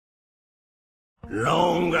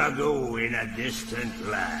Long ago in a distant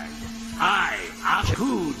land, I,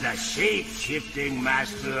 Aku, the shape-shifting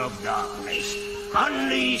master of darkness,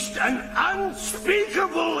 unleashed an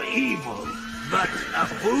unspeakable evil. But a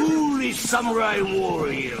foolish samurai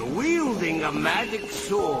warrior wielding a magic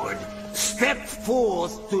sword stepped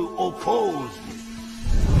forth to oppose me.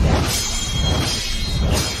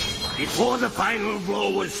 Before the final blow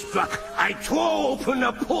was struck, I tore open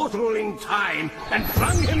a portal in time and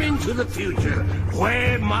flung him into the future,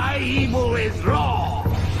 where my evil is raw.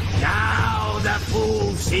 Now the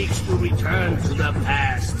fool seeks to return to the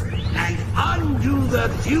past and undo the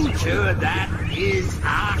future that is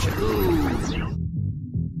Aku.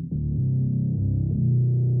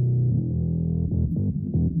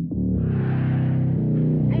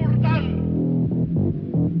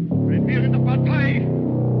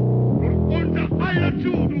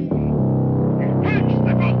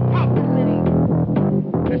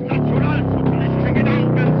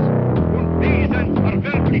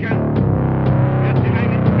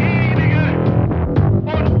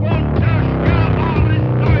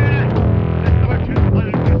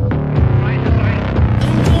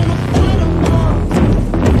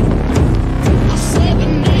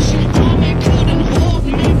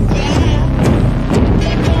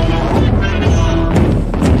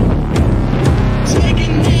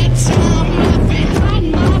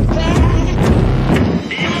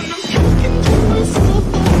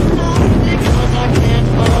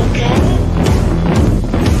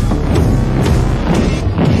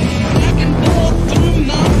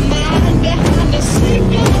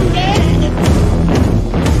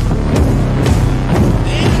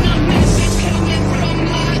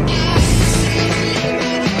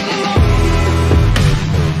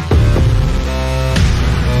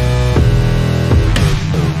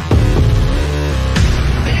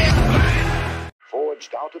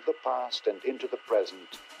 Out of the past and into the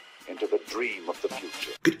present, into the dream of the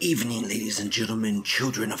future. Good evening, ladies and gentlemen,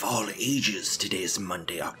 children of all ages. Today is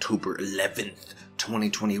Monday, October 11th,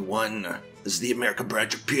 2021. This is the America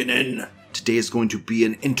branch of PNN. Today is going to be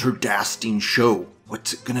an interdasting show.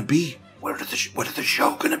 What's it gonna be? What are the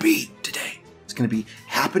show gonna be today? It's gonna be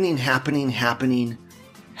happening.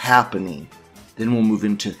 Then we'll move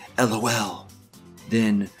into LOL.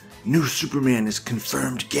 Then new Superman is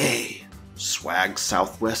confirmed gay. Swag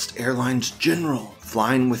Southwest Airlines General,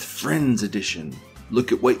 Flying with Friends edition.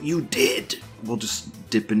 Look at what you did. We'll just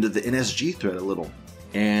dip into the NSG thread a little.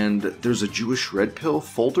 And there's a Jewish Red Pill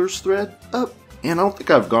folders thread up. And I don't think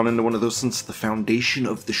I've gone into one of those since the foundation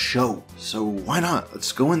of the show. So why not?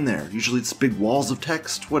 Let's go in there. Usually it's big walls of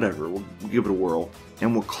text, whatever. We'll give it a whirl.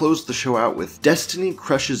 And we'll close the show out with Destiny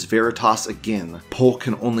crushes Veritas again. Poll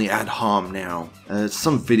can only add Hom now. It's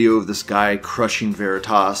some video of this guy crushing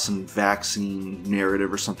Veritas and vaccine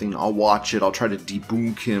narrative or something. I'll watch it. I'll try to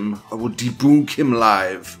debunk him. I will debunk him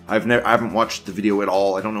live. I haven't watched the video at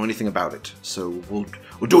all. I don't know anything about it. So we'll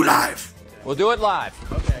do it live. We'll do it live.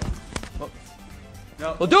 Okay.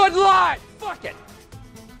 No. We'll do it live. Fuck it.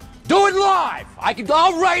 Do it live.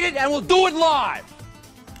 I'll write it and we'll do it live.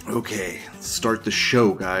 Okay, let's start the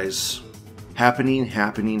show, guys. Happening.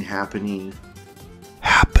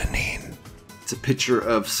 It's a picture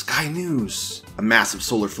of Sky News. A massive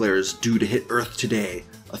solar flare is due to hit Earth today.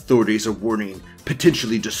 Authorities are warning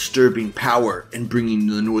potentially disturbing power and bringing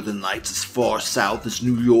the northern lights as far south as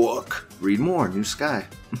New York. Read more, New Sky.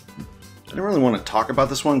 I don't really want to talk about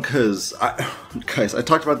this one because, guys, I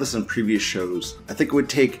talked about this in previous shows. I think it would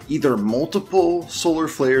take either multiple solar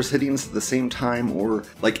flares hitting us at the same time or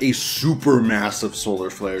like a super massive solar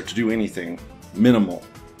flare to do anything. Minimal.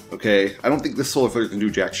 Okay? I don't think this solar flare can do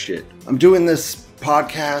jack shit. I'm doing this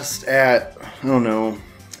podcast at, I don't know,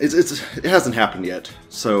 it hasn't happened yet.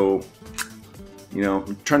 So, you know,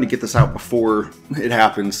 I'm trying to get this out before it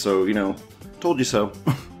happens. So, you know, told you so.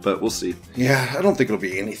 But we'll see. Yeah, I don't think it'll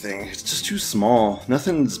be anything. It's just too small.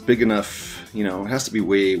 Nothing's big enough, you know, it has to be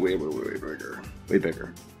way bigger. Way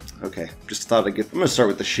bigger. Okay, just thought I'm gonna start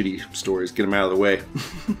with the shitty stories, get them out of the way.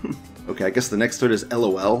 Okay, I guess the next thread is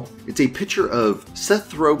LOL. It's a picture of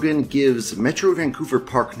Seth Rogen gives Metro Vancouver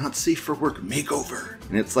Park not safe for work makeover.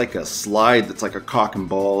 And it's like a slide that's like a cock and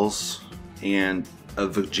balls and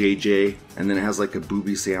of a JJ, and then it has like a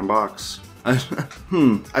booby sandbox. I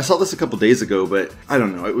saw this a couple days ago, but I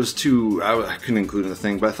don't know. It was too... I couldn't include in the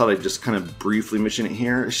thing, but I thought I'd just kind of briefly mention it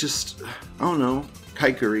here. It's just... I don't know.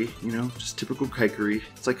 Kikery, you know, just typical kikery.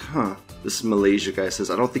 It's like, huh. This Malaysia guy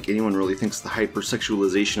says, I don't think anyone really thinks the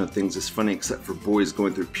hypersexualization of things is funny except for boys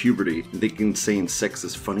going through puberty and thinking saying sex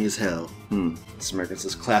is funny as hell. This American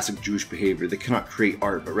says, classic Jewish behavior. They cannot create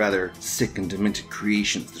art, but rather sick and demented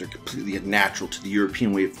creations that are completely unnatural to the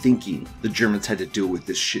European way of thinking. The Germans had to deal with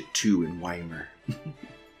this shit too in Weimar.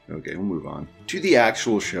 Okay, we'll move on. To the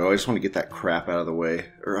actual show, I just want to get that crap out of the way.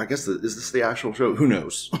 Or I guess, is this the actual show? Who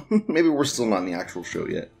knows? Maybe we're still not in the actual show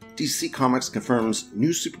yet. DC Comics confirms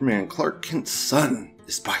new Superman Clark Kent's son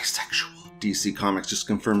is bisexual. DC Comics just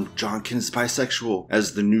confirmed John Kent is bisexual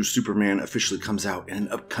as the new Superman officially comes out in an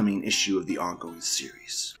upcoming issue of the ongoing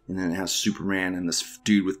series. And then it has Superman and this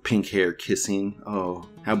dude with pink hair kissing. Oh,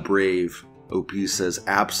 how brave. OP says,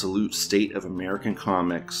 absolute state of American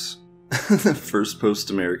comics. The first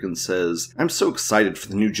Post-American says, I'm so excited for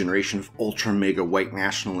the new generation of ultra-mega white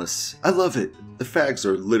nationalists. I love it. The fags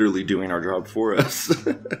are literally doing our job for us.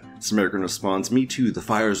 This American responds, me too, the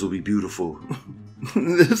fires will be beautiful.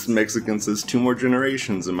 This Mexican says, 2 more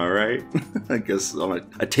generations, am I right? I guess on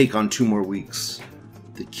a take on 2 more weeks.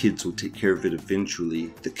 The kids will take care of it eventually.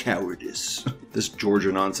 The cowardice. This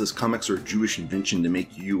Georgia non says, comics are a Jewish invention to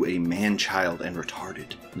make you a man-child and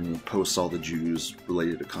retarded. And he posts all the Jews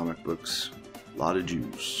related to comic books. A lot of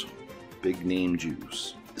Jews. Big name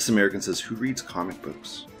Jews. This American says, who reads comic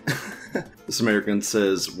books? This American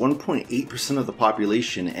says 1.8% of the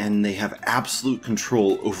population and they have absolute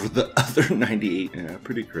control over the other 98. Yeah,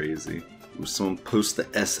 pretty crazy. Someone posts the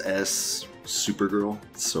SS Supergirl.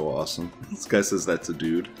 It's so awesome. This guy says that's a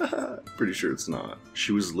dude. Pretty sure it's not.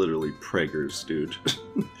 She was literally preggers, dude.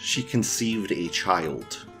 She conceived a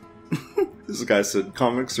child. This guy said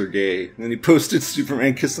comics are gay. And then he posted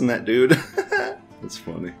Superman kissing that dude. That's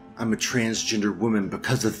funny. I'm a transgender woman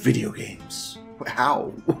because of video games. How?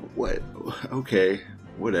 What? Okay.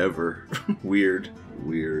 Whatever. Weird.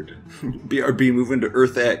 BRB moving to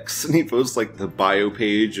Earth X. And he posts like the bio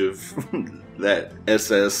page of that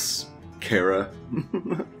SS Kara.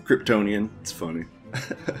 Kryptonian. It's funny.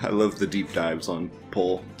 I love the deep dives on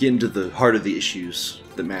Poll. Get into the heart of the issues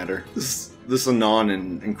that matter. This Anon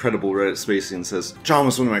in Incredible Reddit Spacing says, John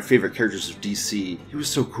was one of my favorite characters of DC. He was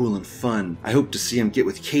so cool and fun. I hope to see him get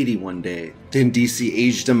with Katie one day. Then DC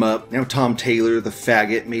aged him up. Now Tom Taylor, the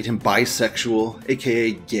faggot, made him bisexual,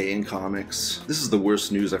 aka gay in comics. This is the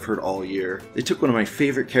worst news I've heard all year. They took one of my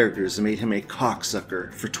favorite characters and made him a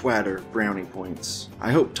cocksucker for twatter brownie points.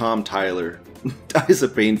 I hope Tom Tyler dies a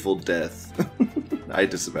painful death. I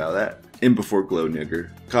disavow that. In before Glow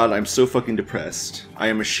Nigger. God, I'm so fucking depressed. I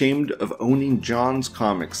am ashamed of owning John's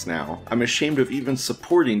comics now. I'm ashamed of even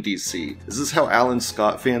supporting DC. Is this how Alan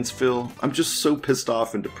Scott fans feel? I'm just so pissed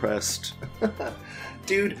off and depressed.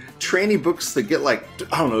 Dude, tranny books that get like,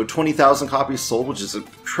 I don't know, 20,000 copies sold, which is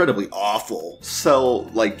incredibly awful,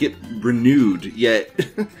 get renewed, yet...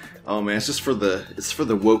 Oh man, it's for the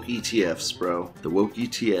woke ETFs, bro. The woke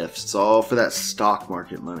ETFs. It's all for that stock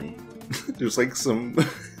market money. There's like some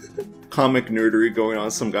comic nerdery going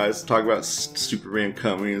on. Some guys talk about Superman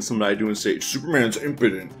coming, and some guy doing say, Superman's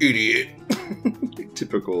impotent, idiot.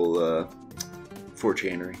 Typical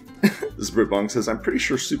 4chanery. This Britbong says, I'm pretty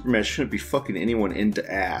sure Superman shouldn't be fucking anyone into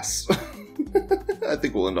ass. I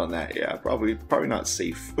think we'll end on that. Yeah, probably not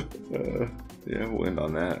safe. Yeah, we'll end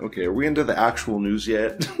on that. Okay, are we into the actual news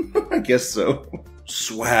yet? I guess so.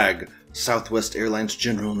 Swag. Southwest Airlines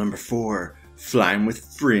General number 4. Flying with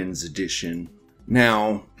Friends edition.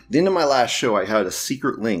 Now, the end of my last show, I had a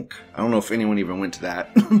secret link. I don't know if anyone even went to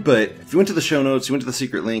that, but if you went to the show notes, you went to the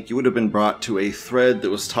secret link, you would have been brought to a thread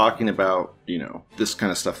that was talking about, this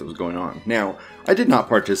kind of stuff that was going on. Now, I did not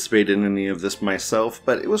participate in any of this myself,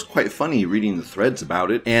 but it was quite funny reading the threads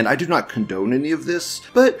about it, and I do not condone any of this,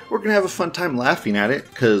 but we're gonna have a fun time laughing at it,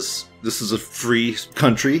 because this is a free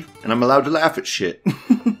country, and I'm allowed to laugh at shit.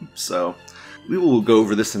 So, we will go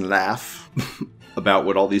over this and laugh about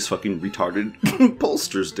what all these fucking retarded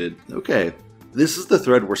pollsters did. Okay. This is the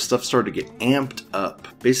thread where stuff started to get amped up.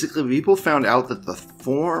 Basically, people found out that the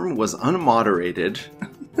form was unmoderated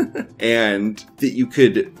and that you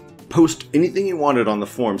could post anything you wanted on the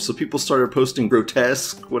forum. So people started posting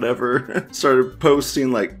grotesque, whatever. Started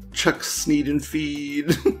posting like Chuck Sneeden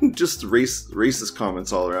feed. Just racist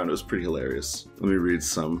comments all around. It was pretty hilarious. Let me read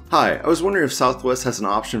some. Hi, I was wondering if Southwest has an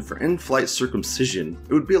option for in-flight circumcision.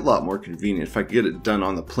 It would be a lot more convenient if I could get it done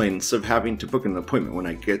on the plane instead of having to book an appointment when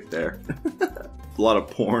I get there. A lot of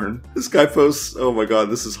porn. This guy posts, oh my god,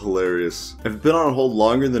 this is hilarious. I've been on hold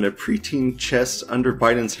longer than a preteen chest under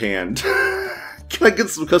Biden's hand. Can I get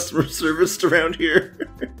some customer service around here?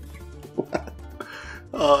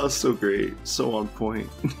 Oh, so great. So on point.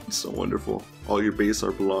 So wonderful. All your base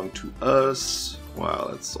are belong to us. Wow,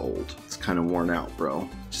 that's old. It's kind of worn out, bro.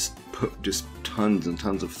 Just tons and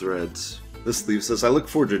tons of threads. This leaf says, I look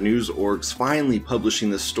forward to news orgs finally publishing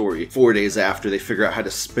this story 4 days after they figure out how to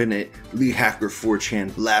spin it. Lee Hacker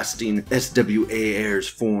 4chan blasting SWA heirs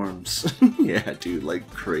forums. Yeah, dude, like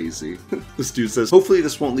crazy. This dude says, hopefully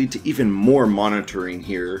this won't lead to even more monitoring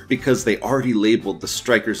here because they already labeled the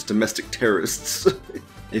strikers domestic terrorists.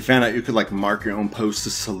 They found out you could like mark your own posts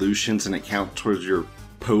as solutions and it count towards your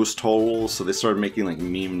post total, so they started making like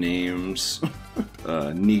meme names.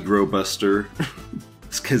 Negro Buster.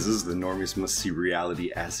 It's because this is the normies must see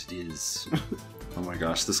reality as it is. Oh my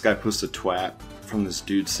gosh, this guy posted a twat from this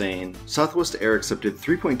dude saying, Southwest Air accepted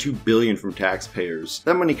 $3.2 billion from taxpayers.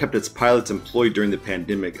 That money kept its pilots employed during the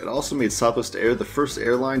pandemic. It also made Southwest Air the first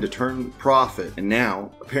airline to turn profit. And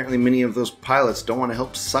now, apparently many of those pilots don't want to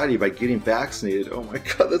help society by getting vaccinated. Oh my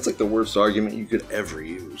god, that's like the worst argument you could ever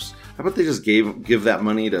use. How about they just give that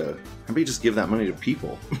money to, how about you just give that money to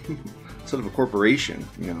people? Instead of a corporation,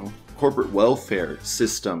 you know? Corporate welfare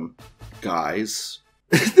system, guys.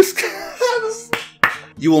 This guy,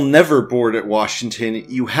 you will never board at Washington.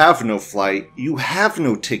 You have no flight. You have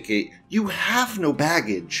no ticket. You have no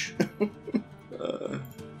baggage.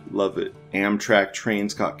 Love it. Amtrak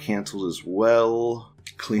trains got canceled as well.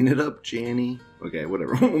 Clean it up, Janny. Okay,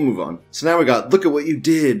 whatever. We'll move on. So now we got, look at what you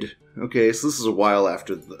did. Okay, so this is a while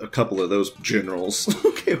after a couple of those generals.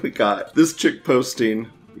 Okay, we got this chick posting.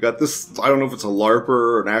 We got this, I don't know if it's a LARPer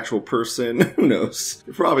or an actual person. Who knows?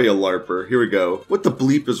 Probably a LARPer. Here we go. What the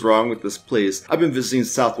bleep is wrong with this place? I've been visiting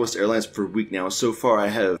Southwest Airlines for a week now. So far I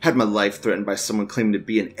have had my life threatened by someone claiming to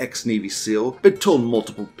be an ex-Navy SEAL. Been told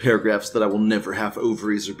multiple paragraphs that I will never have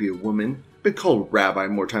ovaries or be a woman. Been called rabbi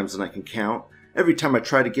more times than I can count. Every time I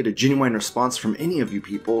try to get a genuine response from any of you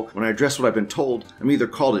people, when I address what I've been told, I'm either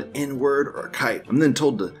called an N-word or a kite. I'm then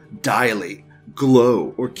told to dilate,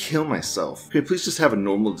 glow, or kill myself. Can we please just have a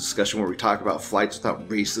normal discussion where we talk about flights without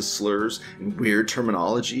racist slurs and weird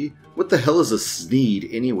terminology? What the hell is a sneed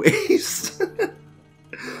anyways?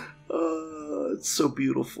 It's so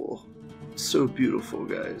beautiful. So beautiful,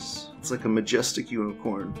 guys. It's like a majestic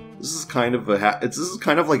unicorn. This is kind of this is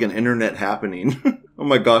kind of like an internet happening. Oh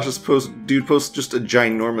my gosh, this dude posts just a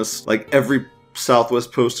ginormous, like every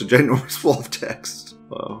Southwest post a ginormous wall of text.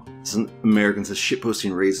 Wow. Some American says,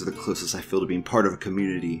 shitposting raids are the closest I feel to being part of a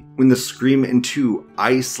community. When the Scream into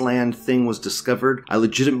Iceland thing was discovered, I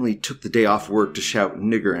legitimately took the day off work to shout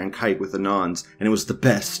nigger and kite with Anons, and it was the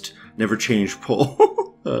best. Never changed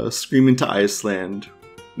poll. Scream into Iceland.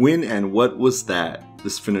 When and what was that?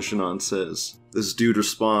 This Finnish Anon says. This dude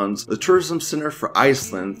responds, the Tourism Center for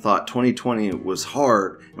Iceland thought 2020 was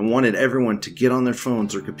hard and wanted everyone to get on their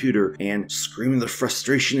phones or computer and scream their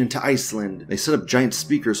frustration into Iceland. They set up giant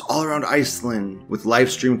speakers all around Iceland with live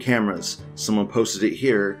stream cameras. Someone posted it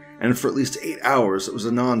here, and for at least 8 hours it was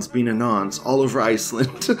Anons being Anons all over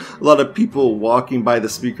Iceland. A lot of people walking by the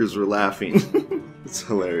speakers were laughing. It's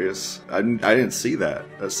hilarious. I didn't see that.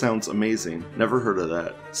 That sounds amazing. Never heard of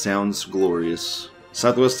that. Sounds glorious.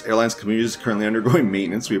 Southwest Airlines community is currently undergoing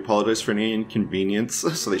maintenance. We apologize for any inconvenience.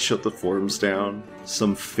 So they shut the forums down.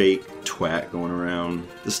 Some fake twat going around.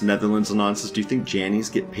 This Netherlands Anon says, do you think Jannies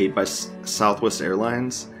get paid by Southwest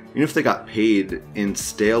Airlines? Even if they got paid in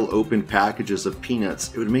stale open packages of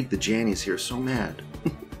peanuts, it would make the Jannies here so mad.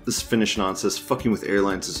 This Finnish Anon says, fucking with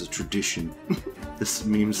airlines is a tradition. This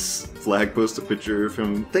meme's flag post a picture of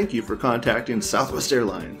him. Thank you for contacting Southwest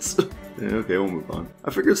Airlines. Yeah, okay, we'll move on.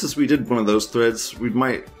 I figured since we did one of those threads,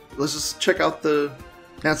 let's just check out the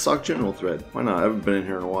NatSoc General thread. Why not? I haven't been in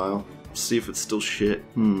here in a while. See if it's still shit.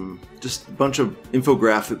 Just a bunch of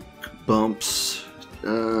infographic bumps.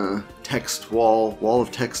 Text wall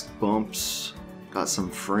of text bumps. Got some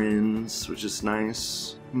friends, which is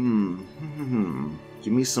nice.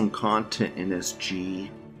 Give me some content, NSG.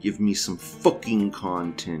 Give me some fucking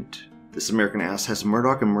content. This American ass, has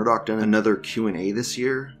Murdoch and Murdoch done another Q&A this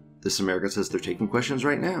year? This American says they're taking questions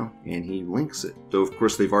right now, and he links it. Though of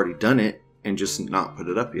course they've already done it, and just not put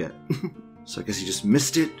it up yet. So I guess he just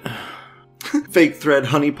missed it. Fake thread,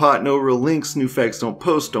 honeypot, no real links, new facts don't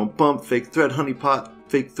post, don't bump, fake thread, honeypot,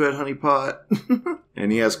 fake thread, honeypot.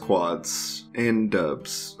 And he has quads and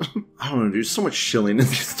dubs. I don't know, dude, so much shilling in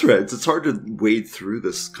these threads. It's hard to wade through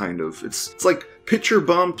this kind of, it's like picture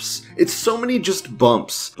bumps. It's so many just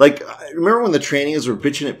bumps. Like, remember when the trannies were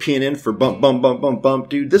bitching at PNN for bump, bump, bump, bump, bump?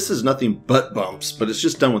 Dude, this is nothing but bumps, but it's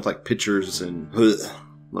just done with like pictures and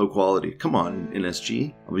low quality. Come on,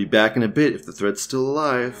 NSG. I'll be back in a bit if the thread's still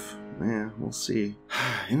alive. Yeah, we'll see.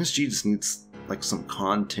 NSG just needs like some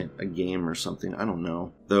content, a game or something. I don't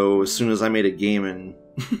know. Though as soon as I made a game and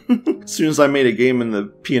As soon as I made a game in the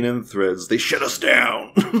PNN threads, they shut us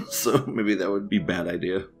down. So maybe that would be a bad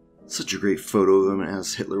idea. Such a great photo of him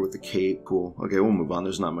as Hitler with the cape. Cool. Okay, we'll move on.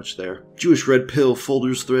 There's not much there. Jewish red pill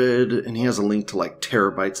folders thread, and he has a link to like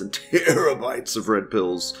terabytes and terabytes of red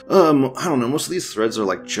pills. I don't know. Most of these threads are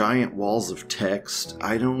like giant walls of text.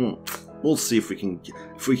 We'll see if we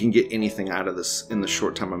can get anything out of this in the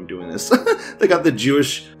short time I'm doing this. They got the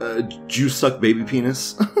Jewish Jew suck baby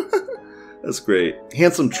penis. That's great.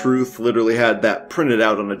 Handsome Truth literally had that printed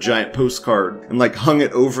out on a giant postcard and like hung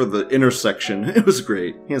it over the intersection. It was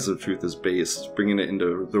great. Handsome Truth is base, bringing it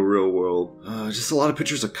into the real world. Just a lot of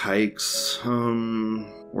pictures of kikes.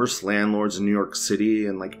 Worst landlords in New York City,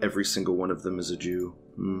 and like every single one of them is a Jew.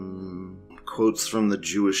 Quotes from the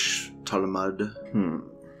Jewish Talmud.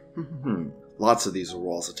 Lots of these are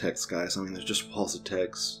walls of text, guys. I mean, they're just walls of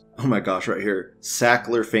text. Oh my gosh, right here.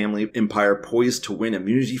 Sackler family empire poised to win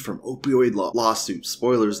immunity from opioid lawsuits.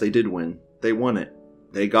 Spoilers, they did win. They won it.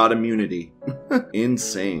 They got immunity.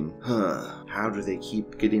 Insane. How do they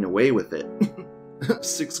keep getting away with it?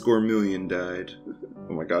 6 million died.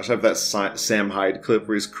 Oh my gosh, I have that Sam Hyde clip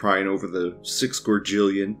where he's crying over the 6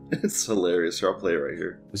 jillion. It's hilarious. Here, I'll play it right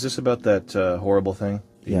here. Is this about that horrible thing?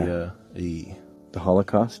 The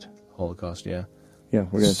Holocaust? Holocaust, yeah. Yeah,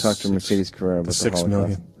 we're going to talk to Mercedes Carrera about the 6 Holocaust.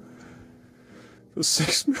 million. The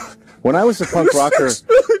 6 million. When I was a punk rocker,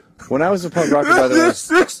 by the way, There's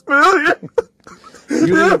 6 million.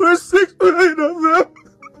 There were 6 million of them.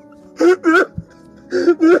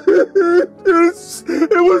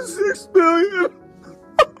 It was 6 million.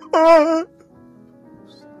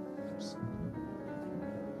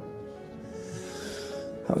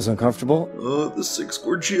 that was uncomfortable. Oh, the 6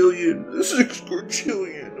 jillion. The 6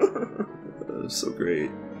 jillion. So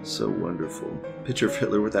great. So wonderful. Picture of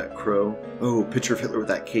Hitler with that crow. Oh, picture of Hitler with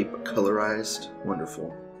that cape, but colorized.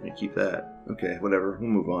 Wonderful. Let me keep that. Okay, whatever. We'll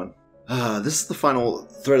move on. This is the final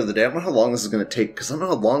thread of the day. I don't know how long this is going to take, because I don't know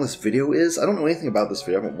how long this video is. I don't know anything about this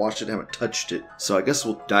video. I haven't watched it, I haven't touched it. So I guess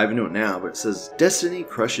we'll dive into it now. But it says, Destiny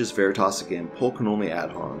crushes Veritas again. Pole can only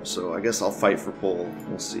add harm. So I guess I'll fight for Pole.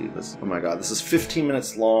 We'll see. Oh my god, this is 15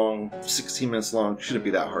 minutes long, 16 minutes long. Shouldn't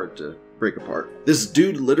be that hard to break apart. This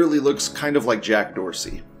dude literally looks kind of like Jack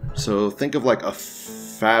Dorsey. So think of like a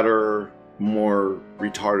fatter, more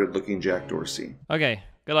retarded looking Jack Dorsey. Okay,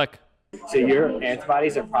 good luck. So your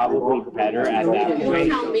antibodies are probably better at that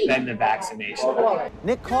point than the vaccination.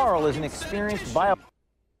 Nick Carl is an experienced bio...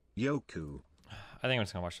 Yoku. I think I'm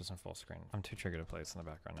just gonna watch this in full screen. I'm too triggered to play this in the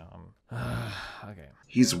background now. Okay.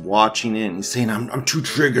 He's watching it and he's saying, I'm too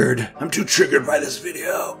triggered. I'm too triggered by this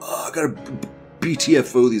video. Oh, I gotta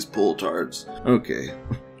BTFO these pull-tards. Okay.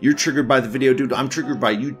 You're triggered by the video, dude. I'm triggered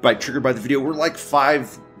by you. Triggered by the video. We're like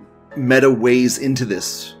 5 meta ways into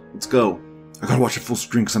this. Let's go. I gotta watch it full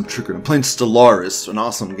screen because I'm triggered. I'm playing Stellaris, an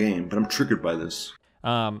awesome game, but I'm triggered by this.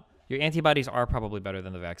 Your antibodies are probably better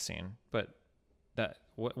than the vaccine, but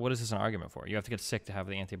what is this an argument for? You have to get sick to have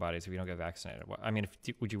the antibodies if you don't get vaccinated. I mean,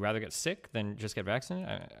 would you rather get sick than just get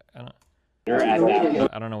vaccinated?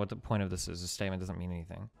 I don't know what the point of this is. This statement doesn't mean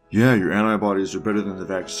anything. Yeah, your antibodies are better than the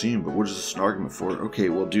vaccine, but what is this an argument for? Okay,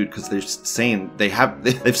 well, dude, because they're saying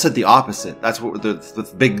they've said the opposite. That's what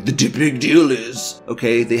the big deal is.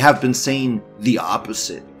 Okay, they have been saying the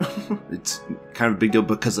opposite. It's kind of a big deal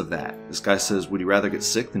because of that. This guy says, would you rather get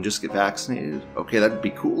sick than just get vaccinated? Okay, that'd be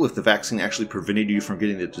cool if the vaccine actually prevented you from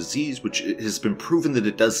getting the disease, which it has been proven that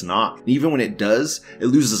it does not. And even when it does, it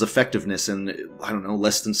loses effectiveness in, I don't know,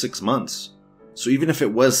 less than 6 months. So even if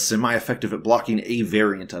it was semi-effective at blocking a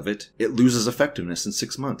variant of it, it loses effectiveness in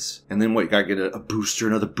 6 months. And then what, you gotta get a booster,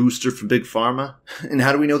 another booster from Big Pharma? And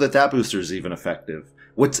how do we know that that booster is even effective?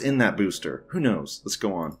 What's in that booster? Who knows? Let's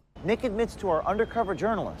go on. Nick admits to our undercover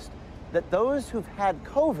journalist that those who've had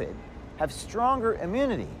COVID have stronger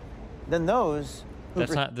immunity than those who...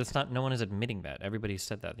 That's not, no one is admitting that. Everybody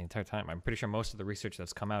said that the entire time. I'm pretty sure most of the research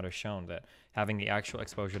that's come out has shown that having the actual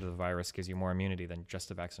exposure to the virus gives you more immunity than just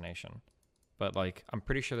the vaccination. But like, I'm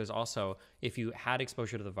pretty sure there's also, if you had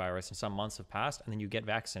exposure to the virus and some months have passed and then you get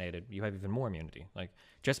vaccinated, you have even more immunity. Like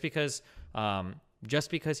just because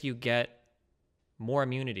you get more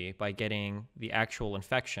immunity by getting the actual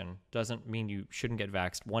infection doesn't mean you shouldn't get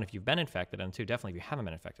vaxxed. One, if you've been infected, and two, definitely if you haven't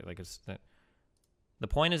been infected. Like the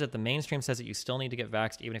point is that the mainstream says that you still need to get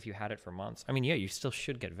vaxxed even if you had it for months. I mean, yeah, you still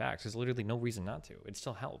should get vaxxed. There's literally no reason not to. It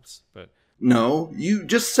still helps, but... No, you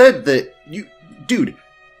just said that dude...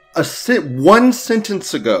 One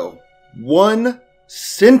sentence ago,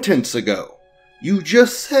 you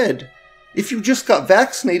just said if you just got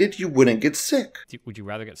vaccinated, you wouldn't get sick. Would you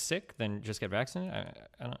rather get sick than just get vaccinated?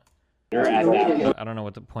 I don't. I don't know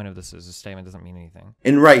what the point of this is. This statement doesn't mean anything.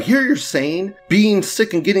 And right here you're saying being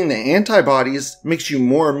sick and getting the antibodies makes you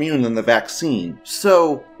more immune than the vaccine.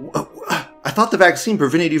 So, I thought the vaccine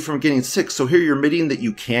prevented you from getting sick, so here you're admitting that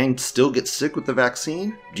you can still get sick with the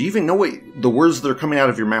vaccine? Do you even know what the words that are coming out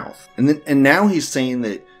of your mouth? And now he's saying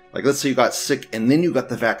that, like, let's say you got sick and then you got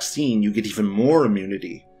the vaccine, you get even more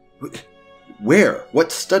immunity. Where?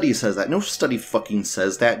 What study says that? No study fucking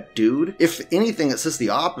says that, dude. If anything, it says the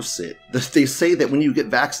opposite. They say that when you get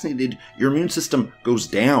vaccinated, your immune system goes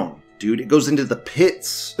down, dude. It goes into the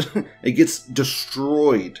pits. It gets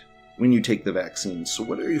destroyed when you take the vaccine. So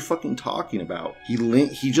what are you fucking talking about?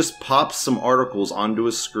 He just pops some articles onto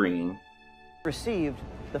his screen. Received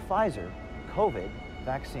the Pfizer COVID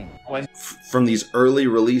vaccine. From these early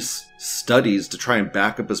release studies to try and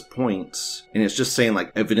back up his points. And it's just saying,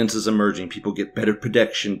 like, evidence is emerging. People get better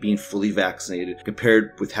protection being fully vaccinated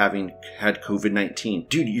compared with having had COVID-19.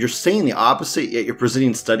 Dude, you're saying the opposite, yet you're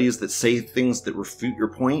presenting studies that say things that refute your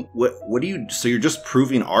point? What do you... So you're just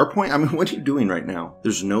proving our point? I mean, what are you doing right now?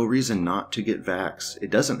 There's no reason not to get vaxxed. It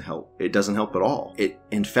doesn't help. It doesn't help at all.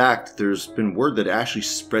 In fact, there's been word that it actually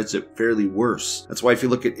spreads it fairly worse. That's why if you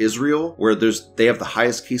look at Israel, where they have the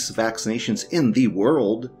highest case of vaccinations in the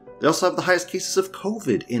world, they also have the highest cases of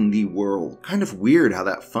COVID in the world. Kind of weird how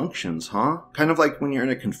that functions, huh? Kind of like when you're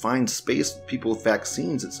in a confined space with people with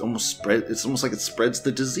vaccines, it's almost like it spreads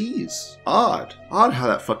the disease. Odd how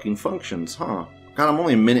that fucking functions, huh? God, I'm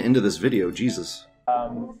only a minute into this video, Jesus.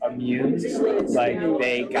 Immune, like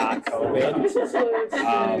they got COVID.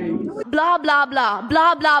 Blah blah blah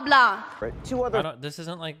blah blah blah. Two other. This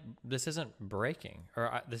isn't breaking,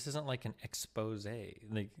 or this isn't like an expose.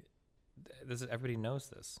 Like, everybody knows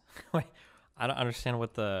this. I don't understand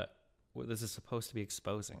what this is supposed to be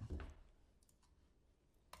exposing.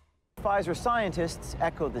 Pfizer scientists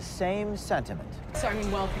echo the same sentiment. So I mean,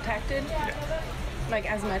 well protected? Yeah. Like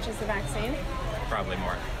as much as the vaccine? Probably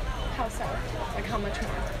more. How so? Like how much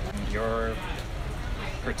more? You're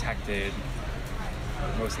protected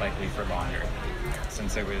most likely for longer,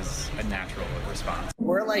 since it was a natural response.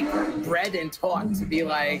 We're like bred and taught to be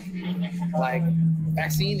like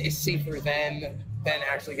vaccine is safer than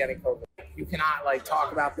actually getting COVID. You cannot like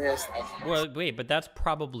talk about this. Well, wait, but that's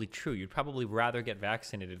probably true. You'd probably rather get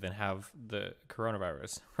vaccinated than have the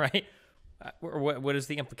coronavirus, right? What is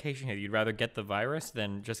the implication here? You'd rather get the virus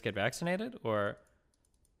than just get vaccinated, or?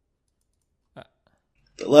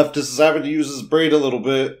 The leftist is having to use his brain a little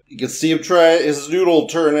bit. You can see him try his noodle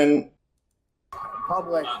turning.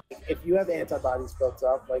 Public, if you have antibodies built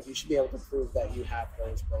up, like you should be able to prove that you have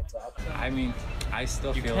those built up. I mean, I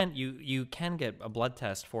still feel you can get a blood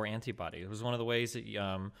test for antibodies. It was one of the ways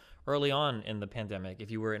that early on in the pandemic,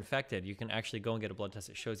 if you were infected, you can actually go and get a blood test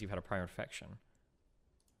that shows you've had a prior infection.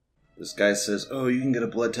 This guy says, "Oh, you can get a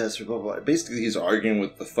blood test for blah blah." Basically, he's arguing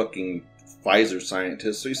with the fucking Pfizer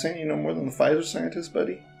scientist. So you're saying you know more than the Pfizer scientist,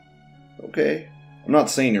 buddy? Okay, I'm not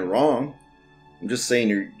saying you're wrong. I'm just saying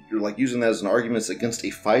you're like using that as an argument against a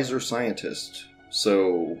Pfizer scientist.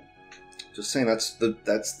 So, just saying that's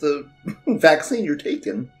the vaccine you're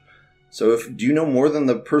taking. So, do you know more than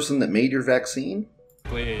the person that made your vaccine?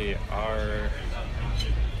 Our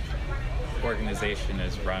organization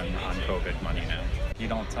is run on COVID money now. You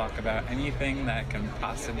don't talk about anything that can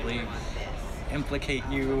possibly implicate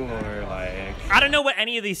you, or like... I don't know what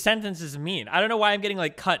any of these sentences mean. I don't know why I'm getting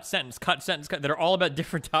like cut sentence that are all about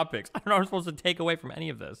different topics. I don't know what I'm supposed to take away from any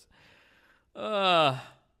of this.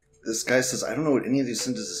 This guy says, I don't know what any of these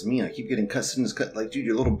sentences mean. I keep getting cut sentences cut. Like, dude,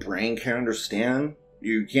 your little brain can't understand.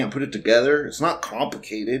 You can't put it together. It's not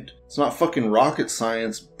complicated. It's not fucking rocket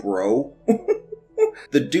science, bro.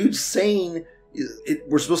 The dude's saying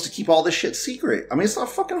we're supposed to keep all this shit secret. I mean, it's not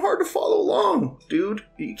fucking hard to follow along, dude.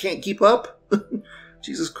 You can't keep up?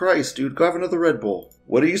 Jesus Christ, dude. Go have another Red Bull.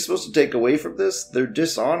 What are you supposed to take away from this? They're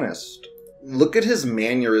dishonest. Look at his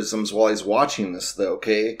mannerisms while he's watching this, though,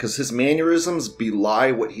 okay? Because his mannerisms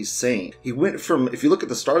belie what he's saying. He went from, if you look at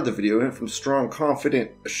the start of the video, he went from strong,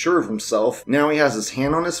 confident, assured of himself. Now he has his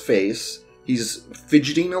hand on his face. He's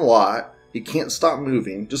fidgeting a lot. He can't stop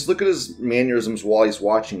moving. Just look at his mannerisms while he's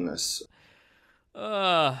watching this.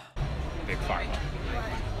 Big pharma.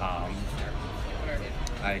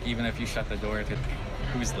 Like, even if you shut the door to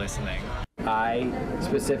who's listening. I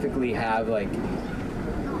specifically have like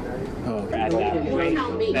at that point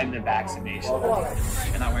than the vaccination.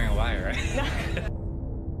 You're not wearing a wire, right?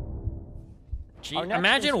 Gee,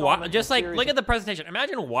 imagine just like look at the presentation.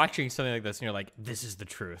 Imagine watching something like this and you're like, this is the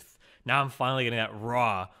truth. Now I'm finally getting that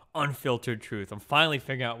raw, unfiltered truth. I'm finally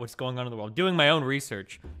figuring out what's going on in the world. Doing my own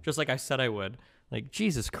research, just like I said I would. Like,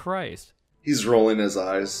 Jesus Christ. He's rolling his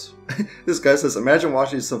eyes. This guy says, imagine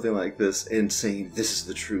watching something like this and saying, this is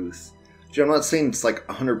the truth. Dude, I'm not saying it's like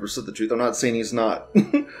 100% the truth. I'm not saying he's not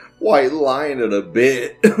white lying it a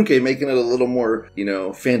bit. Okay, making it a little more, you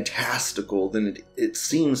know, fantastical than it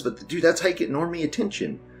seems. But dude, that's how you get normie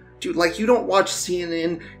attention. Dude, like, you don't watch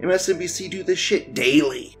CNN, MSNBC do this shit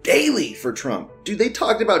daily. Daily for Trump. Dude, they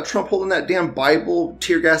talked about Trump holding that damn Bible,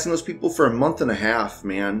 tear gassing those people for a month and a half,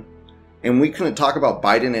 man. And we couldn't talk about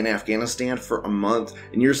Biden in Afghanistan for a month.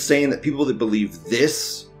 And you're saying that people that believe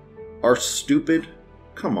this are stupid?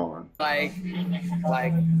 Come on. Like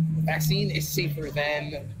vaccine is safer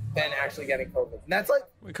than actually getting COVID. And that's like...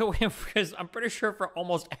 Because I'm pretty sure for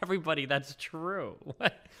almost everybody that's true.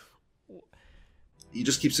 He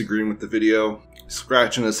just keeps agreeing with the video,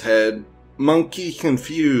 scratching his head. Monkey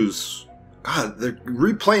confused. God, they're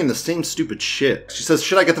replaying the same stupid shit. She says,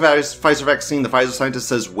 should I get the Pfizer vaccine? The Pfizer scientist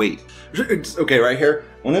says, wait. Okay, right here.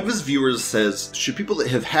 One of his viewers says, should people that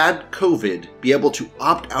have had COVID be able to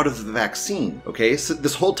opt out of the vaccine? Okay, so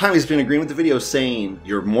this whole time he's been agreeing with the video saying,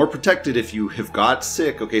 you're more protected if you have got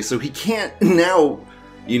sick. Okay, so he can't now,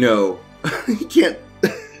 you know, he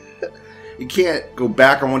can't go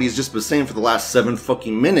back on what he's just been saying for the last 7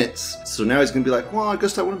 fucking minutes. So now he's gonna be like, well, I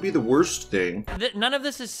guess that wouldn't be the worst thing. None of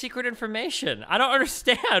this is secret information. I don't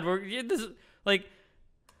understand. The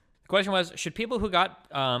question was, should people who got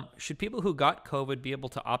COVID be able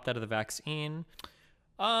to opt out of the vaccine?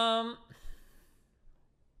 I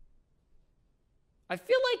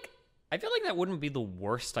feel like that wouldn't be the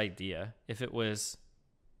worst idea if it was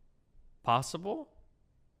possible.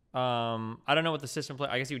 I don't know what the system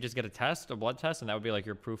I guess you would just get a blood test, and that would be like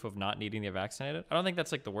your proof of not needing to get vaccinated. I don't think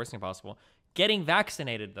that's like the worst thing possible. Getting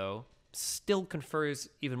vaccinated, though, still confers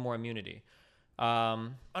even more immunity. I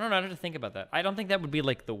don't know how to think about that. I don't think that would be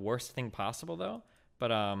like the worst thing possible, though.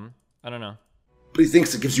 But I don't know. But he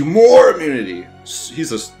thinks it gives you more immunity. He's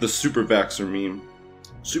the super vaxxer meme.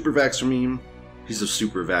 Super vaxxer meme. He's a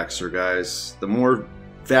super vaxxer, guys. The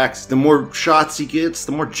more shots he gets,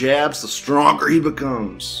 the more jabs, the stronger he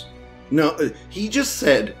becomes. No, he just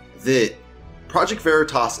said that Project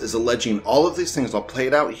Veritas is alleging all of these things. I'll play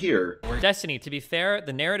it out here. Destiny, to be fair,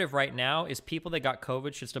 the narrative right now is people that got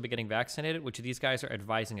COVID should still be getting vaccinated, which these guys are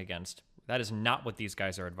advising against. That is not what these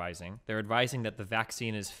guys are advising. They're advising that the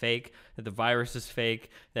vaccine is fake, that the virus is fake,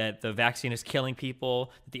 that the vaccine is killing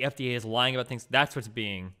people, that the FDA is lying about things. That's what's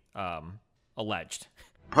being alleged.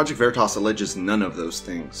 Project Veritas alleges none of those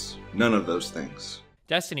things. None of those things.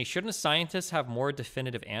 Destiny, shouldn't scientists have more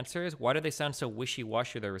definitive answers? Why do they sound so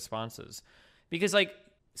wishy-washy with their responses? Because, like,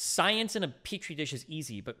 science in a petri dish is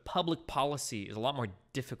easy, but public policy is a lot more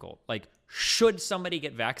difficult. Like, should somebody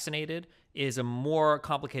get vaccinated is a more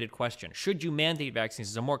complicated question. Should you mandate vaccines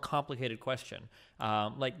is a more complicated question.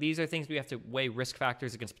 Like, these are things we have to weigh risk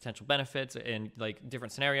factors against potential benefits in, like,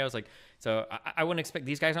 different scenarios. Like, so I wouldn't expect,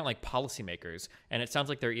 these guys aren't, like, policymakers. And it sounds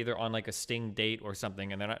like they're either on, like, a sting date or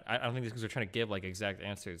something. And I don't think these guys are trying to give, like, exact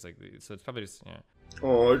answers. Like, so it's probably just, yeah.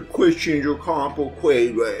 Oh, the questions are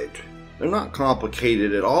complicated. They're not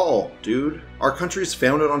complicated at all, dude. Our country's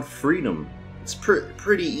founded on freedom. It's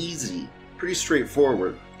pretty easy. Pretty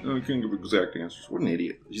straightforward. No, he can't give exact answers. What an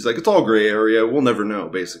idiot. He's like, it's all gray area. We'll never know,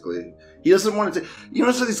 basically. He doesn't want to... You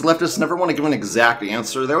notice that these leftists never want to give an exact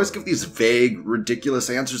answer? They always give these vague, ridiculous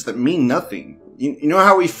answers that mean nothing. You know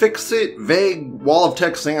how we fix it? Vague, wall of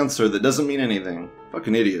text answer that doesn't mean anything.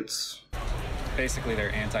 Fucking idiots. Basically,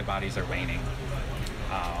 their antibodies are waning.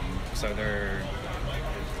 So they're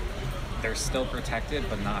still protected,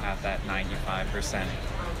 but not at that 95%.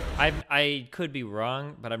 I could be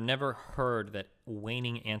wrong, but I've never heard that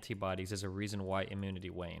waning antibodies is a reason why immunity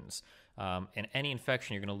wanes. In any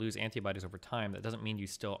infection, you're going to lose antibodies over time. That doesn't mean you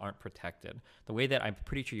still aren't protected. The way that I'm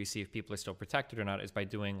pretty sure you see if people are still protected or not is by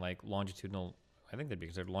doing like longitudinal, I think they'd be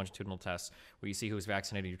considered longitudinal tests, where you see who's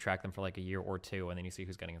vaccinated, you track them for like a year or two, and then you see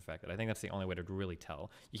who's getting infected. I think that's the only way to really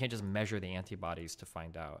tell. You can't just measure the antibodies to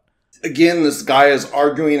find out. Again, this guy is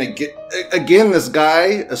arguing again, this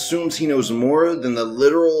guy assumes he knows more than the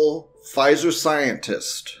literal Pfizer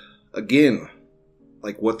scientist. Again.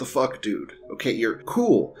 Like, what the fuck, dude? Okay, you're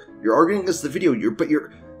cool. You're arguing against the video,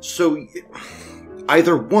 so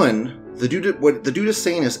either one, what the dude is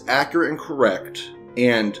saying is accurate and correct,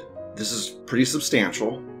 and this is pretty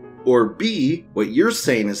substantial, or B, what you're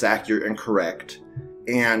saying is accurate and correct,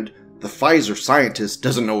 and the Pfizer scientist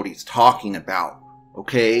doesn't know what he's talking about.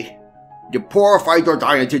 Okay? The poor Pfizer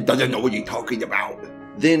scientist doesn't know what you're talking about.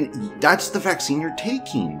 Then that's the vaccine you're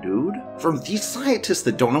taking, dude. From these scientists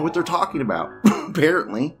that don't know what they're talking about.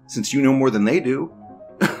 Apparently, since you know more than they do.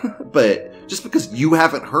 But just because you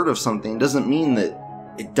haven't heard of something doesn't mean that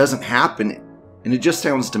it doesn't happen And it just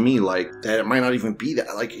sounds to me like that it might not even be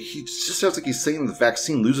that. Like, he just sounds like he's saying the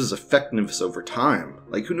vaccine loses effectiveness over time.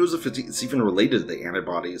 Like, who knows if it's even related to the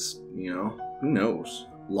antibodies, you know? Who knows?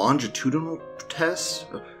 Longitudinal tests?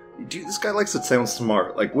 Dude, this guy likes to sound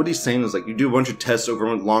smart. Like, what he's saying is, like, you do a bunch of tests over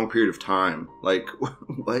a long period of time. Like,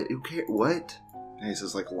 what? Who cares? What? And he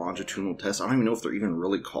says, like, longitudinal tests. I don't even know if they're even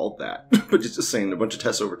really called that. But he's just saying a bunch of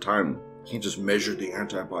tests over time. You can't just measure the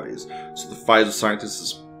antibodies. So the Pfizer scientist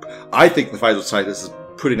is... I think the Pfizer scientist is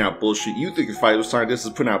putting out bullshit. You think the Pfizer scientist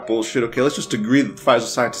is putting out bullshit. Okay, let's just agree that the Pfizer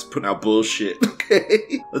scientist is putting out bullshit.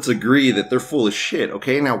 Okay? Let's agree that they're full of shit.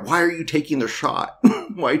 Okay? Now, why are you taking their shot?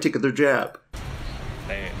 Why are you taking their jab?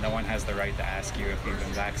 No one has the right to ask you if you've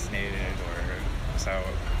been vaccinated, or so.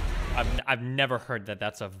 I've never heard that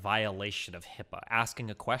that's a violation of HIPAA. Asking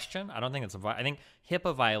a question, I don't think it's I think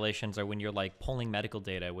HIPAA violations are when you're like pulling medical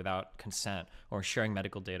data without consent or sharing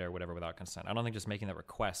medical data or whatever without consent. I don't think just making that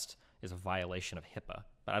request is a violation of HIPAA.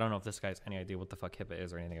 But I don't know if this guy has any idea what the fuck HIPAA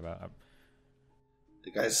is or anything about it.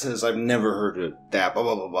 The guy says, I've never heard of that, blah,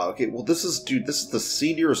 blah, blah, blah. Okay, well, this is the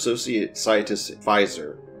senior associate scientist at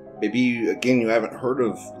Pfizer. Maybe, again, you haven't heard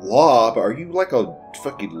of law, but are you like a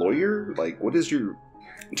fucking lawyer? Like, what is your...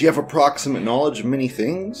 Do you have approximate knowledge of many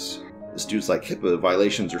things? This dude's like, HIPAA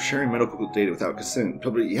violations or sharing medical data without consent.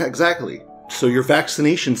 Yeah, exactly. So your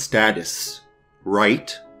vaccination status,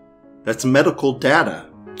 right? That's medical data.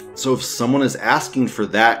 So if someone is asking for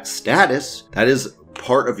that status, that is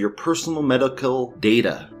part of your personal medical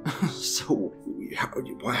data. So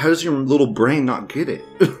how does your little brain not get it?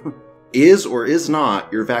 Is or is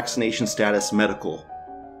not your vaccination status medical?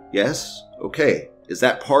 Yes? Okay. Is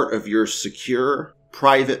that part of your secure,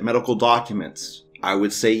 private medical documents? I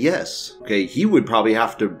would say yes. Okay, he would probably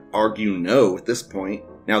have to argue no at this point.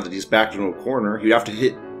 Now that he's backed into a corner, he'd have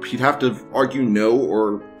to argue no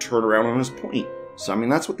or turn around on his point. So, I mean,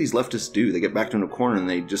 that's what these leftists do. They get backed into a corner and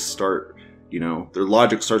they just start, you know, their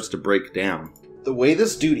logic starts to break down. The way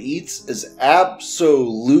this dude eats is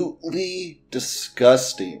absolutely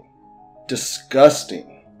disgusting.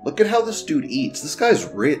 Disgusting. Look at how this dude eats. This guy's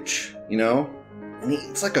rich, you know? And he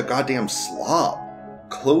eats like a goddamn slob.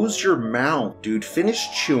 Close your mouth, dude.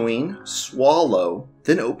 Finish chewing, swallow,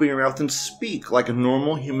 then open your mouth and speak like a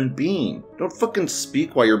normal human being. Don't fucking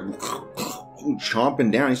speak while you're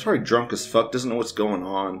chomping down. He's probably drunk as fuck, doesn't know what's going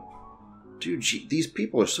on. Dude, these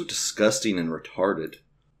people are so disgusting and retarded.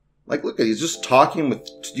 Like, look at, he's just talking with...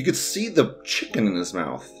 You could see the chicken in his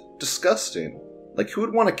mouth. Disgusting. Like, who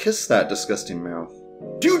would want to kiss that disgusting mouth?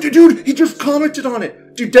 Dude, he just commented on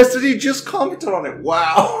it! Dude, Destiny just commented on it!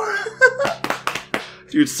 Wow!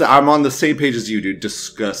 Dude, I'm on the same page as you, dude.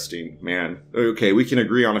 Disgusting, man. Okay, we can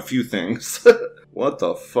agree on a few things. What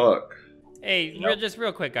the fuck? Hey, just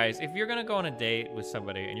real quick, guys. If you're gonna go on a date with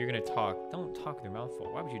somebody and you're gonna talk, don't talk with your mouth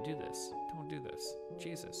full. Why would you do this? Don't do this.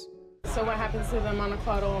 Jesus. So what happens to the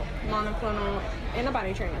monoclonal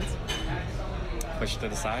antibody treatments? Push to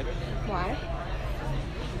the side. Why?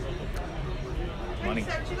 Money.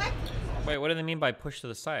 Wait, what do they mean by push to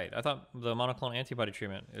the side? I thought the monoclonal antibody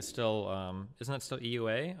treatment is still, isn't that still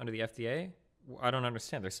EUA under the FDA? I don't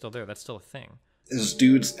understand. They're still there. That's still a thing. This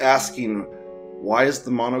dude's asking, why is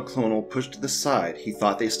the monoclonal pushed to the side? He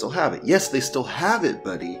thought they still have it. Yes, they still have it,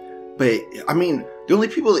 buddy. But, I mean, the only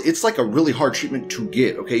people, it's like a really hard treatment to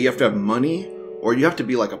get, okay? You have to have money, or you have to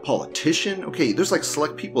be like a politician. Okay, there's like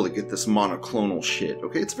select people that get this monoclonal shit,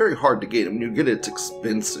 okay? It's very hard to get, and when you get it, it's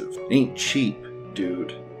expensive. It ain't cheap,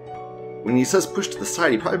 dude. When he says push to the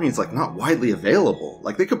side, he probably means like not widely available.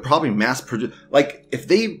 Like they could probably mass produce, like if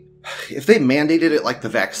they mandated it like the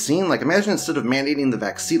vaccine, like imagine instead of mandating the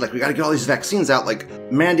vaccine, like we gotta get all these vaccines out, like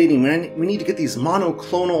mandating, we need to get these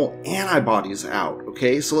monoclonal antibodies out,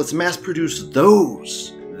 okay? So let's mass produce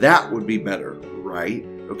those. That would be better, right?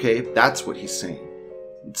 Okay, that's what he's saying.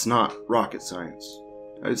 It's not rocket science.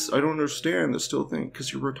 I don't understand this still thing,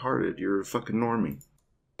 because you're retarded, you're a fucking normie.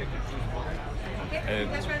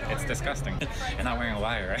 It's disgusting. You're not wearing a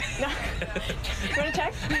wire, right? No. You want to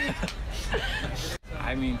check?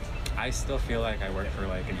 I mean, I still feel like I work for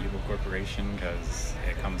like an evil corporation because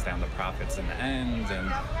it comes down to profits in the end. And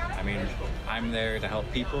I mean, I'm there to help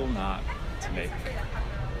people, not to make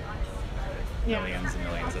millions and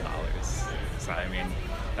millions of dollars. So I mean,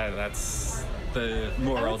 that's the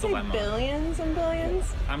moral dilemma. Billions and billions?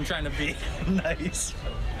 I'm trying to be nice.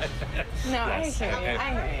 No, yes, I hear you.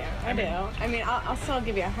 I do. I mean, I'll still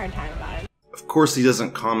give you a hard time about it. Of course he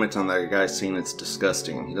doesn't comment on that guy saying it's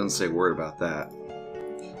disgusting. He doesn't say a word about that.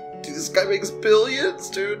 Dude, this guy makes billions,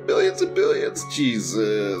 dude. Billions and billions.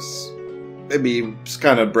 Jesus. Maybe he's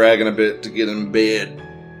kind of bragging a bit to get in bed.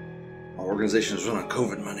 Our organization is run on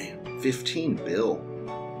COVID money. 15 bill.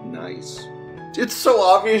 Nice. It's so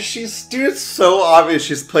obvious dude, it's so obvious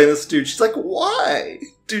she's playing this dude. She's like, why?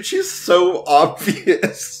 Dude, she's so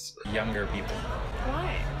obvious. Younger people.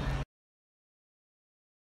 Why?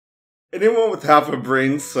 Anyone with half a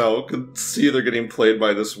brain cell could see they're getting played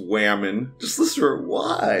by this whammon. Just listen to her,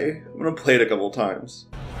 why? I'm gonna play it a couple times.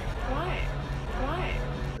 Why? Why?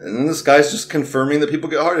 And then this guy's just confirming that people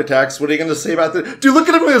get heart attacks. What are you gonna say about that? Dude, look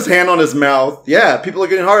at him with his hand on his mouth. Yeah, people are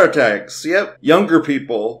getting heart attacks. Yep, younger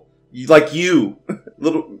people. Like you.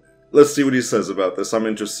 Let's see what he says about this. I'm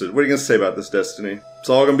interested. What are you gonna say about this, Destiny? It's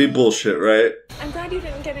all gonna be bullshit, right? I'm glad you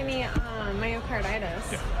didn't get any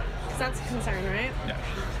myocarditis. Yeah. Because that's a concern, right? Yeah.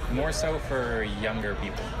 More so for younger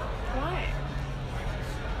people. Why?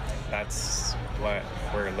 That's what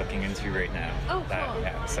we're looking into right now. Oh, cool.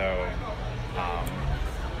 Yeah, so,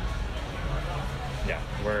 yeah,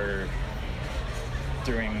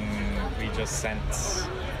 we just sent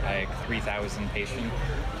like 3,000 patient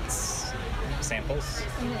samples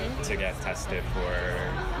to get tested for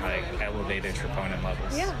like elevated troponin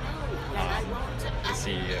levels. Yeah. To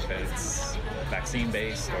see if it's vaccine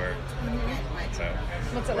based or so.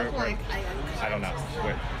 What's it look like? I don't know.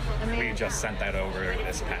 We just sent that over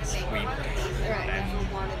this past week, and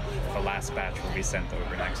the last batch will be sent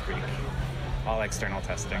over next week. All external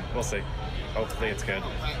testing. We'll see. Hopefully it's good.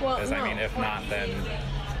 Because I mean, if not, then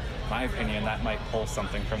my opinion, that might pull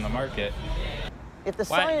something from the market. If the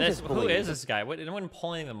scientists who is this guy? What, anyone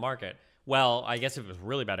pulling the market? Well, I guess if it was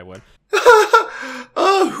really bad, it would.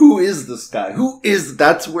 Who is this guy?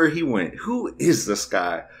 That's where he went. Who is this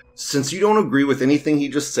guy? Since you don't agree with anything he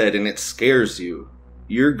just said and it scares you,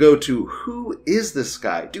 your go-to, who is this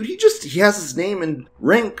guy? Dude, he has his name and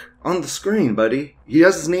rank on the screen, buddy. He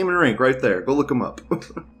has his name and rank right there. Go look him up.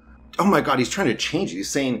 Oh my god, he's trying to change it. He's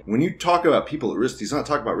saying, when you talk about people at risk, he's not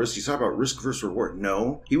talking about risk, he's talking about risk versus reward.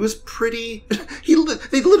 No. He was pretty...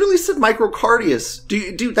 they literally said myocarditis.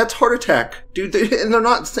 Dude, that's heart attack. Dude, and they're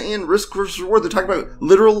not saying risk versus reward. They're talking about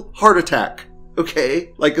literal heart attack.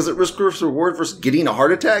 Okay? Like, is it risk versus reward versus getting a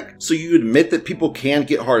heart attack? So you admit that people can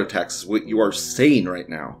get heart attacks, is what you are saying right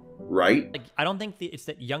now. Right? Like, I don't think it's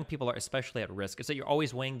that young people are especially at risk. It's that you're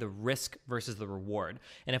always weighing the risk versus the reward.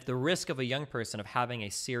 And if the risk of a young person of having a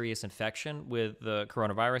serious infection with the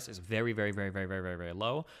coronavirus is very, very, very, very, very, very, very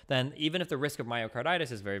low, then even if the risk of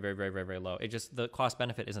myocarditis is very, very, very, very, very low, it just, the cost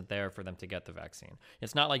benefit isn't there for them to get the vaccine.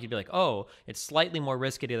 It's not like you'd be like, oh, it's slightly more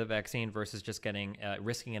risky to get the vaccine versus just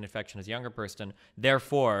risking an infection as a younger person.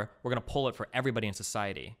 Therefore, we're going to pull it for everybody in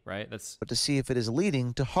society, right? But to see if it is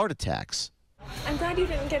leading to heart attacks. I'm glad you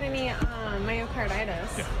didn't get any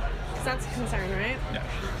myocarditis. Yeah. Because that's a concern, right? Yeah.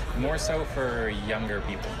 More so for younger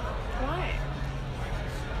people. Why?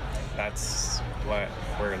 That's what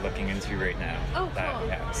we're looking into right now. Oh, cool.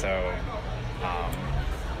 Yeah, so,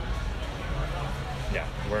 yeah,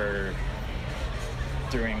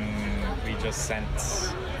 we just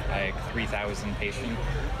sent like 3,000 patient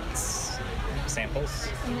samples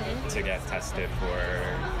to get tested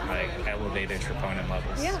for like elevated troponin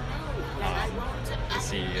levels. Yeah. To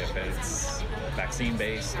see if it's vaccine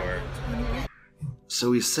based or.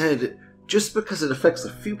 So he said, just because it affects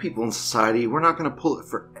a few people in society, we're not going to pull it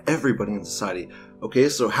for everybody in society. Okay,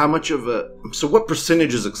 so what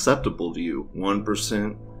percentage is acceptable to you?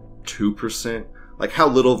 1%? 2%? Like, how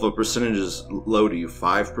little of a percentage is low to you?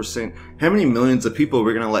 5%? How many millions of people are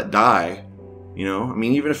we going to let die? You know, I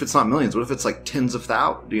mean, even if it's not millions, what if it's like tens of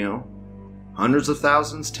thousands, you know? Hundreds of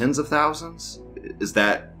thousands? Tens of thousands? Is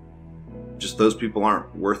that just those people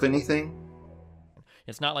aren't worth anything?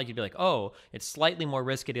 It's not like you'd be like, oh, it's slightly more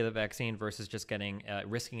risky to get the vaccine versus just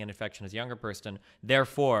risking an infection as a younger person.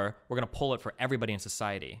 Therefore, we're going to pull it for everybody in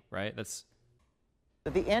society, right? That's...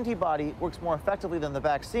 If the antibody works more effectively than the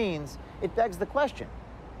vaccines, it begs the question,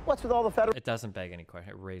 what's with all the federal... It doesn't beg any question.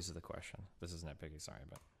 It raises the question. This is nitpicky, sorry,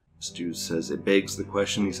 but... Stu says it begs the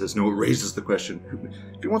question. He says, no, it raises the question.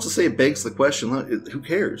 If he wants to say it begs the question, who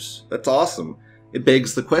cares? That's awesome. It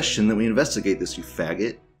begs the question that we investigate this, you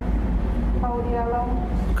faggot. Code yellow.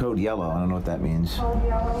 Code yellow. I don't know what that means.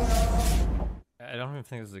 I don't even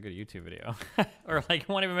think this is a good YouTube video. Or like,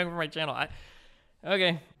 I won't even make it for my channel.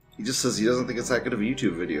 Okay. He just says he doesn't think it's that good of a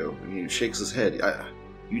YouTube video. And he shakes his head.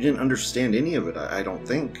 You didn't understand any of it, I don't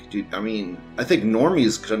think. Dude, I mean, I think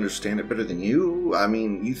normies could understand it better than you. I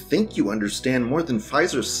mean, you think you understand more than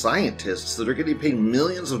Pfizer's scientists that are getting paid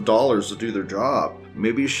millions of dollars to do their job.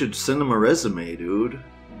 Maybe you should send them a resume, dude.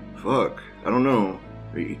 Fuck. I don't know.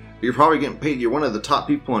 You're probably getting paid. You're one of the top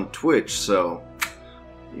people on Twitch, so...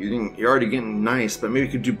 You're already getting nice, but maybe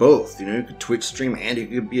you could do both. You know, you could Twitch stream and you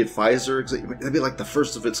could be at Pfizer. That'd be like the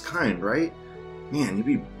first of its kind, right? Man, you'd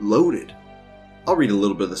be loaded. I'll read a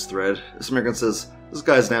little bit of this thread. This American says, This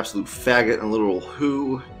guy's an absolute faggot and a literal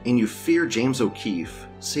who, and you fear James O'Keefe.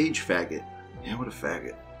 Sage faggot. Yeah, what a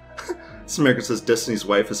faggot. This American says Destiny's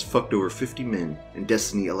wife has fucked over 50 men, and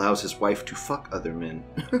Destiny allows his wife to fuck other men.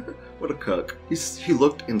 What a cuck. He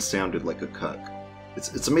looked and sounded like a cuck.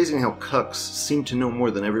 It's amazing how cucks seem to know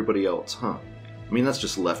more than everybody else, huh? I mean, that's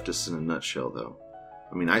just leftists in a nutshell, though.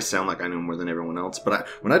 I mean, I sound like I know more than everyone else, but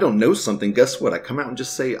when I don't know something, guess what? I come out and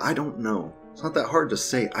just say, I don't know. It's not that hard to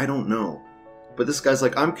say, I don't know. But this guy's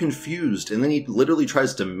like, I'm confused, and then he literally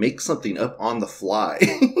tries to make something up on the fly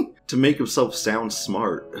to make himself sound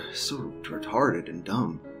smart. So retarded and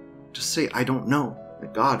dumb. Just say, I don't know.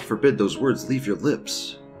 And God forbid those words leave your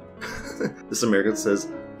lips. This American says,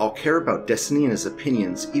 I'll care about Destiny and his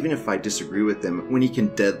opinions even if I disagree with them when he can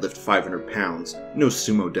deadlift 500 pounds. No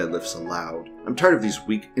sumo deadlifts allowed. I'm tired of these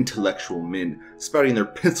weak intellectual men spouting their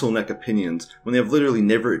pencil neck opinions when they have literally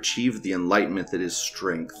never achieved the enlightenment that is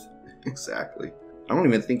strength. Exactly. I don't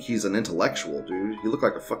even think he's an intellectual, dude. He looked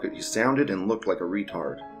like he sounded and looked like a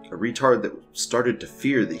retard. A retard that started to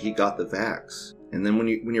fear that he got the vax. And then when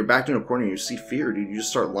you're backed in a corner and you see fear, dude, you just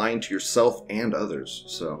start lying to yourself and others.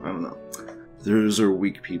 So, I don't know. Those are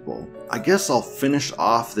weak people. I guess I'll finish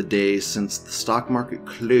off the day since the stock market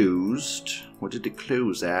closed. What did it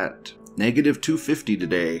close at? Negative 250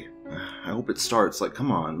 today. I hope it starts. Like,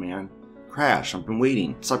 come on, man. Crash. I've been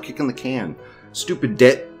waiting. Stop kicking the can. Stupid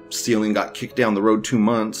debt ceiling got kicked down the road 2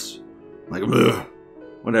 months. Like, ugh.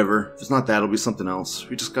 Whatever. If it's not that, it'll be something else.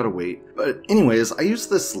 We just gotta wait. But anyways, I use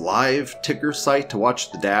this live ticker site to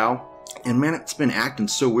watch the Dow. And man, it's been acting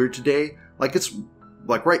so weird today.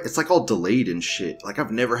 It's like all delayed and shit. Like,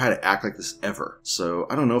 I've never had it act like this ever. So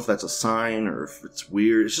I don't know if that's a sign or if it's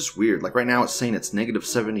weird. It's just weird. Like right now it's saying it's negative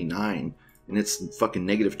 79 and it's fucking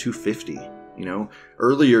negative 250. You know,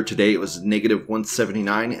 earlier today it was negative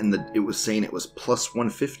 179 and it was saying it was plus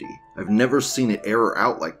 150. I've never seen it error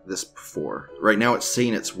out like this before. Right now it's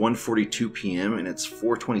saying it's 1:42 p.m. and it's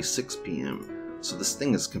 4:26 p.m. So this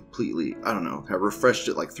thing is completely, I don't know, I refreshed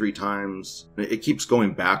it like 3 times. It keeps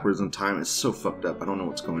going backwards in time. It's so fucked up. I don't know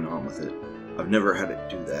what's going on with it. I've never had it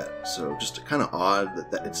do that. So just kind of odd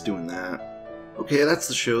that it's doing that. Okay, that's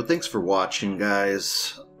the show. Thanks for watching,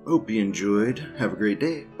 guys. Hope you enjoyed. Have a great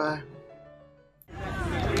day. Bye.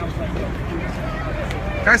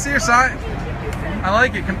 Can I see your side? I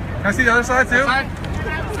like it. Can I see the other side too?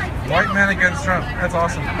 White man against Trump. That's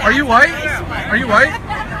awesome. Are you white? Are you white?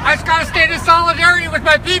 I just gotta stand in solidarity with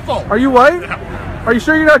my people. Are you white? Are you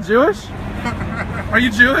sure you're not Jewish? Are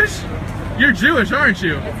you Jewish? You're Jewish, aren't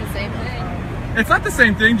you? It's the same thing. It's not the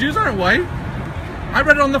same thing. Jews aren't white. I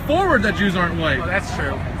read it on the forward that Jews aren't white. Well, that's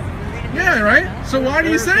true. Yeah, right? So why are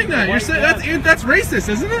you saying that? You're saying that's racist,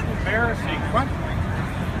 isn't it? Embarrassing. What?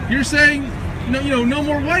 You're saying no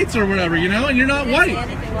more whites or whatever, and you're not white. I didn't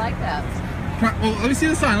say anything like that. Well, let me see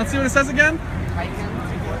the sign. Let's see what it says again.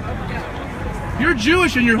 You're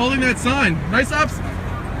Jewish and you're holding that sign. Nice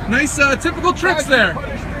typical tricks there.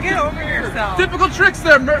 Get over yourself. Typical tricks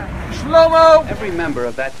there, Shlomo. Every member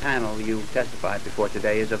of that panel you testified before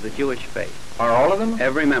today is of the Jewish faith. Are all of them?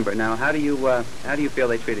 Every member. Now, how do you feel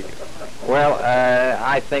they treated you? Well,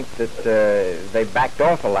 I think that they backed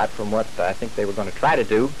off a lot from what I think they were going to try to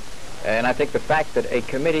do. And I think the fact that a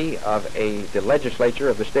committee of the legislature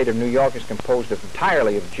of the state of New York is composed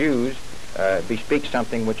entirely of Jews bespeaks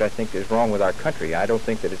something which I think is wrong with our country. I don't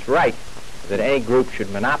think that it's right that any group should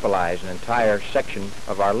monopolize an entire section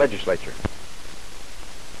of our legislature.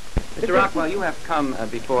 Mr. Rockwell, you have come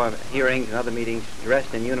before hearings and other meetings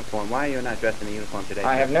dressed in uniform. Why are you not dressed in a uniform today?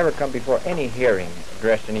 I have never come before any hearing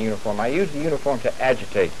dressed in a uniform. I use the uniform to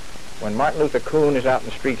agitate. When Martin Luther Kuhn is out in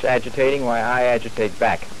the streets agitating, why, I agitate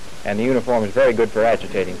back. And the uniform is very good for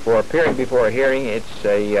agitating. For appearing before a hearing, it's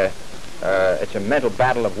a mental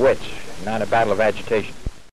battle of wits, not a battle of agitation.